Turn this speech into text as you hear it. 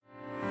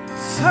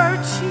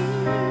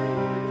searching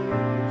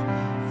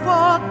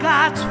for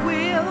God's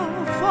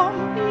will for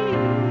me.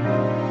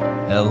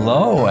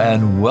 Hello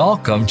and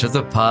welcome to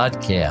the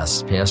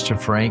podcast. Pastor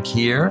Frank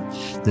here.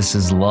 This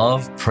is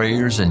Love,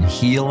 Prayers, and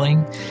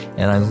Healing.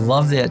 And I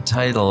love that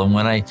title. And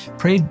when I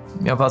prayed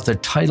about the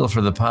title for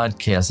the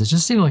podcast, it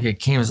just seemed like it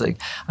came as like,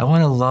 I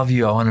want to love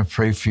you. I want to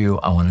pray for you.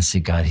 I want to see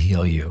God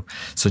heal you.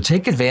 So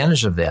take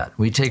advantage of that.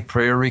 We take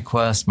prayer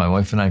requests. My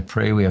wife and I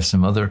pray. We have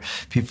some other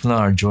people now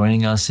are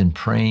joining us in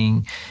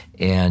praying.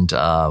 And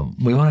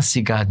we want to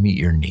see God meet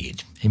your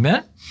need.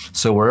 Amen?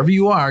 So wherever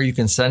you are, you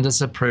can send us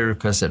a prayer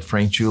request at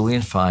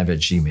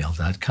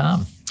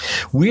frankjulian5@gmail.com.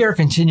 We are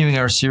continuing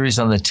our series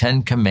on the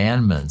 10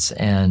 Commandments,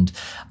 and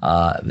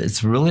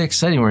it's really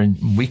exciting. We're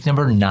in week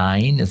number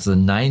 9. It's the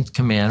 9th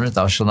commandment,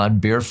 thou shalt not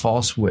bear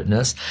false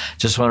witness.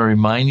 Just want to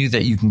remind you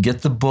that you can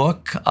get the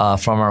book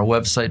from our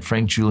website,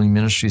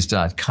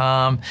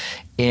 frankjulianministries.com,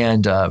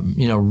 and,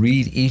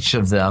 read each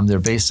of them. They're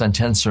based on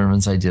 10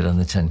 sermons I did on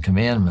the 10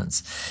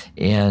 Commandments.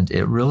 And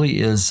it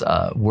really is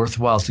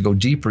worthwhile to go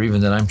deeper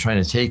even than I'm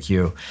trying to take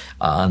you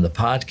on the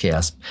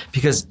podcast.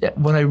 Because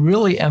what I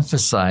really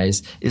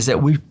emphasize is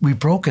that we've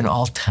broken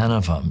all 10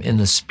 of them in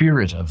the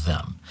spirit of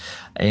them.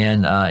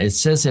 And it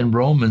says in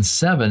Romans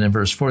 7 and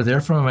verse 4,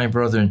 therefore, my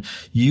brethren,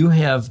 you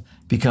have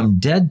become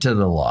dead to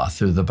the law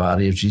through the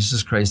body of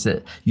Jesus Christ,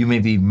 that you may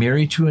be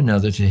married to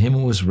another, to him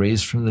who was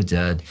raised from the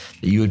dead,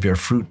 that you would bear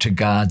fruit to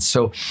God.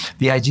 So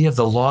the idea of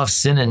the law of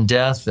sin and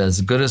death,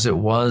 as good as it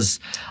was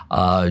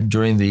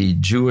during the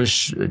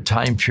Jewish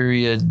time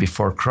period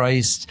before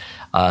Christ,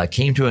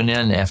 came to an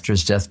end after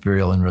his death,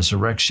 burial, and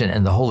resurrection,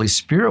 and the Holy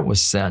Spirit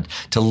was sent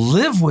to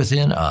live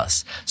within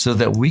us so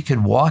that we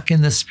could walk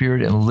in the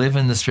Spirit and live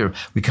in the Spirit.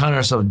 We count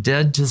ourselves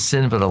dead to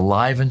sin but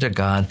alive unto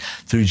God.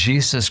 Through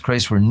Jesus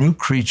Christ, we're new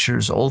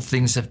creatures. Old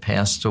things have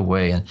passed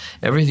away and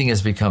everything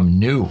has become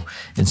new.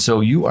 And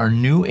so you are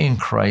new in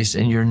Christ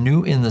and you're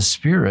new in the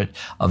spirit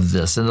of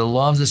this. And the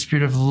law of the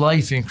Spirit of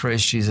life in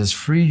Christ Jesus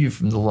freed you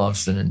from the law of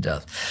sin and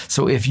death.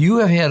 So if you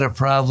have had a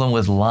problem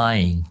with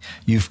lying,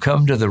 you've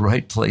come to the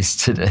right place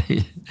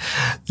today.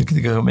 The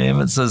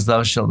commandment says,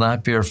 thou shalt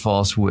not bear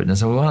false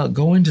witness. And we want to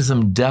go into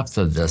some depth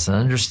of this and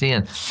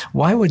understand,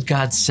 why would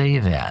God say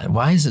that?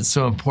 Why is it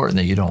so important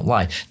that you don't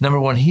lie? Number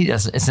one,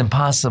 it's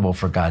impossible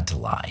for God to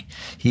lie.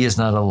 He is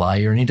not a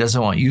liar, and he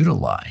doesn't want you to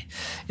lie,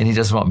 and he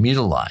doesn't want me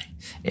to lie.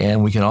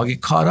 And we can all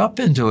get caught up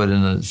into it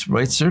in the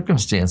right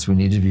circumstance. We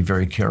need to be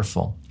very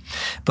careful.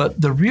 But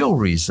the real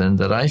reason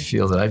that I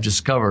feel that I've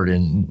discovered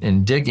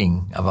in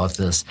digging about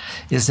this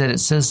is that it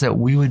says that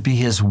we would be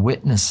his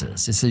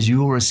witnesses. It says you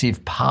will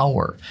receive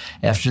power.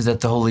 After that,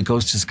 the Holy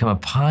Ghost has come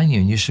upon you,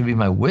 and you should be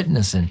my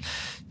witness in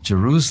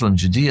Jerusalem,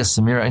 Judea,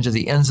 Samaria, and to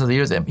the ends of the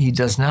earth. He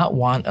does not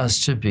want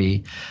us to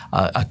be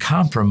a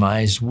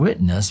compromised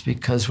witness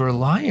because we're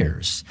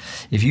liars.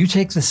 If you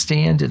take the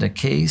stand in a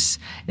case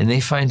and they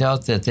find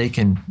out that they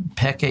can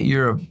peck at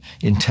your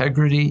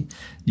integrity,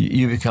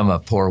 you become a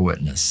poor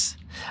witness.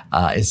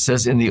 It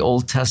says in the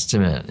Old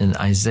Testament, in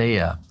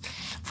Isaiah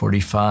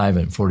 45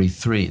 and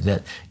 43,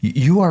 that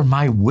you are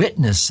my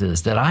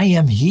witnesses, that I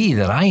am he,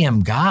 that I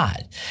am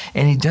God.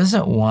 And he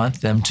doesn't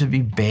want them to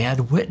be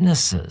bad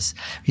witnesses.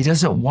 He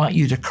doesn't want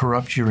you to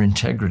corrupt your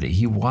integrity.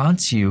 He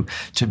wants you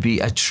to be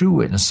a true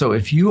witness. So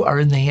if you are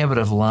in the habit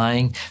of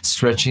lying,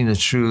 stretching the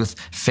truth,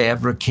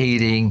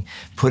 fabricating,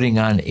 putting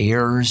on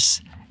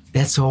airs,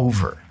 that's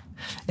over.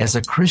 As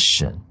a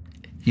Christian,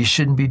 you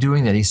shouldn't be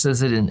doing that. He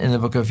says it in the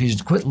book of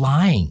Ephesians, quit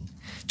lying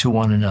to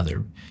one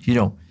another,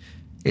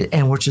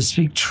 and we're to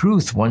speak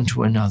truth one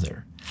to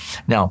another.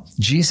 Now,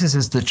 Jesus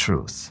is the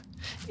truth.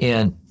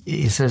 And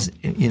he says,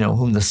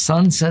 whom the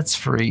Son sets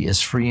free is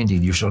free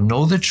indeed. You shall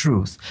know the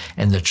truth,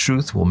 and the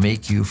truth will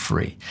make you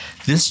free.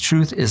 This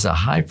truth is a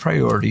high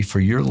priority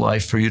for your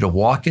life, for you to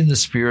walk in the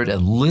Spirit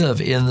and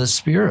live in the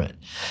Spirit.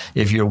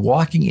 If you're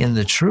walking in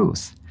the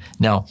truth.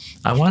 Now,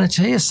 I want to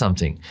tell you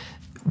something.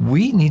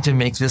 We need to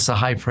make this a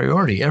high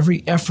priority,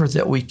 every effort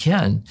that we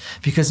can,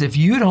 because if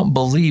you don't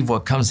believe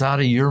what comes out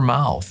of your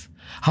mouth,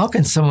 how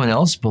can someone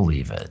else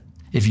believe it?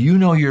 If you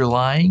know you're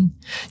lying,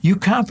 you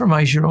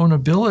compromise your own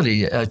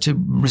ability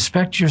to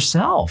respect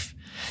yourself.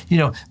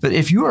 But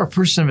if you are a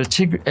person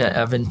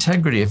of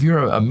integrity, if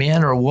you're a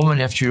man or a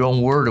woman after your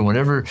own word, and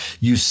whatever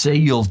you say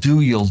you'll do,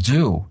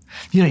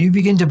 you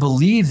begin to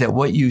believe that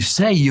what you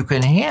say you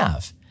can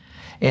have.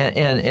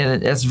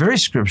 And that's very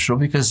scriptural,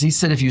 because he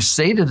said, if you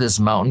say to this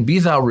mountain, be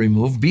thou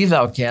removed, be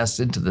thou cast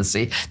into the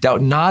sea,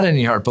 doubt not in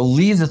your heart,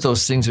 believe that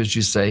those things which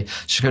you say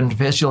should come to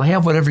pass, you'll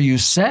have whatever you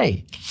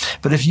say.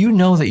 But if you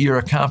know that you're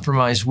a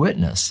compromised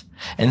witness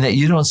and that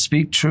you don't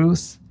speak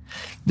truth,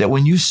 that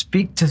when you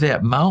speak to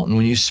that mountain,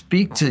 when you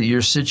speak to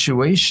your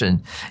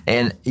situation,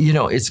 and,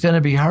 it's going to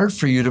be hard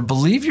for you to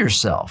believe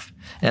yourself.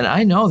 And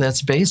I know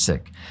that's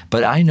basic,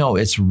 but I know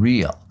it's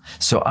real.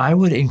 So I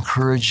would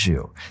encourage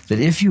you that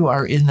if you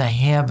are in the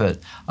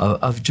habit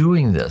of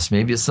doing this,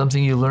 maybe it's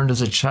something you learned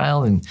as a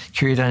child and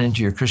carried on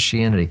into your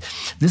Christianity,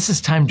 this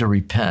is time to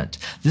repent.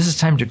 This is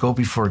time to go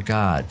before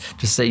God,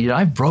 to say,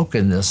 I've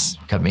broken this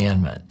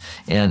commandment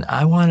and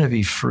I want to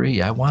be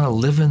free. I want to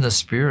live in the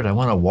Spirit. I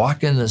want to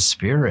walk in the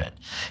Spirit.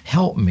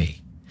 Help me.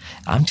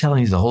 I'm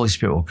telling you, the Holy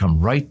Spirit will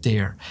come right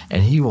there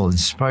and He will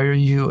inspire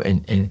you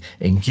and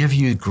give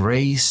you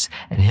grace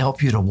and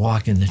help you to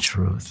walk in the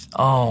truth.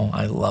 Oh,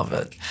 I love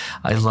it.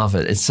 I love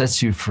it. It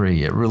sets you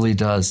free. It really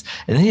does.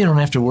 And then you don't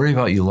have to worry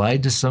about you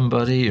lied to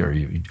somebody or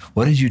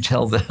what did you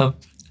tell them?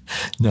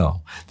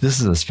 No,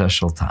 this is a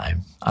special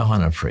time. I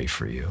want to pray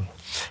for you.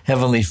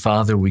 Heavenly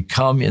Father, we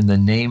come in the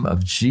name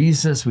of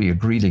Jesus. We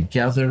agree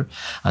together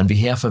on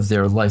behalf of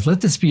their life.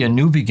 Let this be a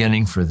new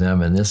beginning for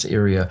them in this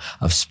area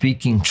of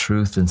speaking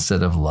truth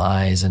instead of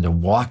lies, and to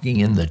walking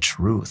in the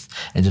truth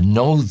and to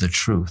know the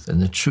truth,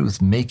 and the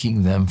truth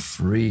making them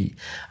free.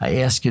 I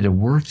ask you to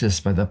work this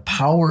by the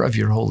power of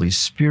your Holy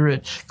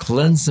Spirit.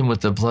 Cleanse them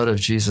with the blood of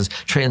Jesus.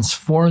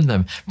 Transform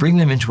them. Bring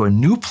them into a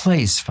new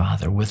place,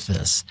 Father, with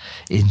this.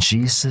 In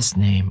Jesus'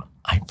 name,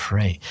 I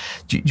pray.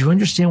 Do you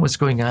understand what's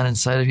going on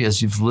inside of you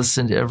as you've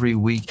listened every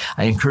week?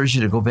 I encourage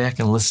you to go back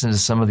and listen to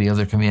some of the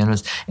other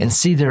commandments and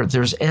see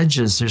there's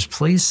edges, there's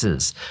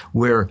places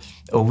where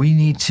we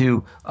need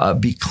to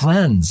be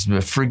cleansed,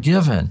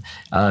 forgiven,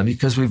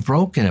 because we've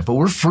broken it, but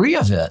we're free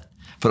of it.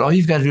 But all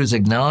you've got to do is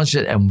acknowledge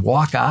it and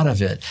walk out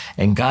of it,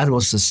 and God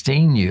will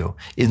sustain you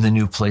in the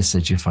new place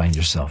that you find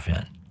yourself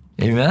in.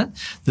 Amen?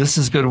 This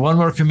is good. One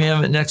more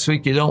commandment next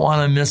week. You don't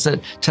want to miss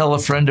it. Tell a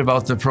friend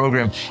about the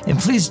program. And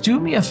please do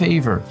me a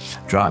favor.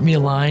 Drop me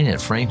a line at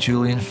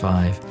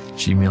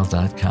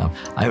frankjulian5@gmail.com.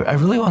 I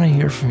really want to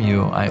hear from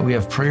you. We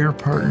have prayer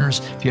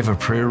partners. If you have a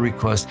prayer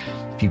request,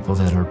 people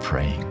that are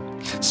praying.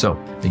 So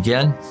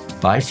again,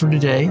 bye for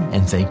today,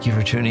 and thank you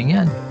for tuning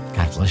in.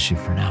 God bless you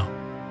for now.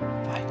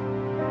 Bye.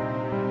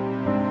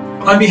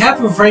 On behalf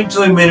of Frank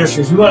Julian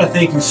Ministries, we want to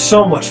thank you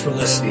so much for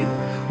listening.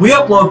 We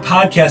upload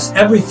podcasts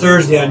every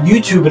Thursday on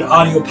YouTube and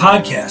audio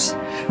podcasts.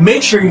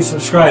 Make sure you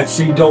subscribe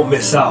so you don't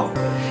miss out.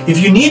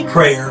 If you need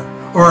prayer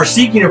or are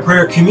seeking a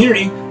prayer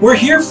community, we're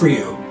here for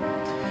you.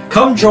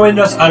 Come join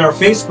us on our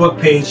Facebook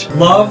page,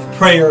 Love,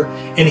 Prayer,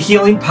 and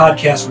Healing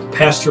Podcast with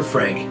Pastor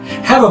Frank.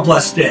 Have a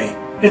blessed day,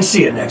 and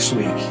see you next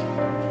week.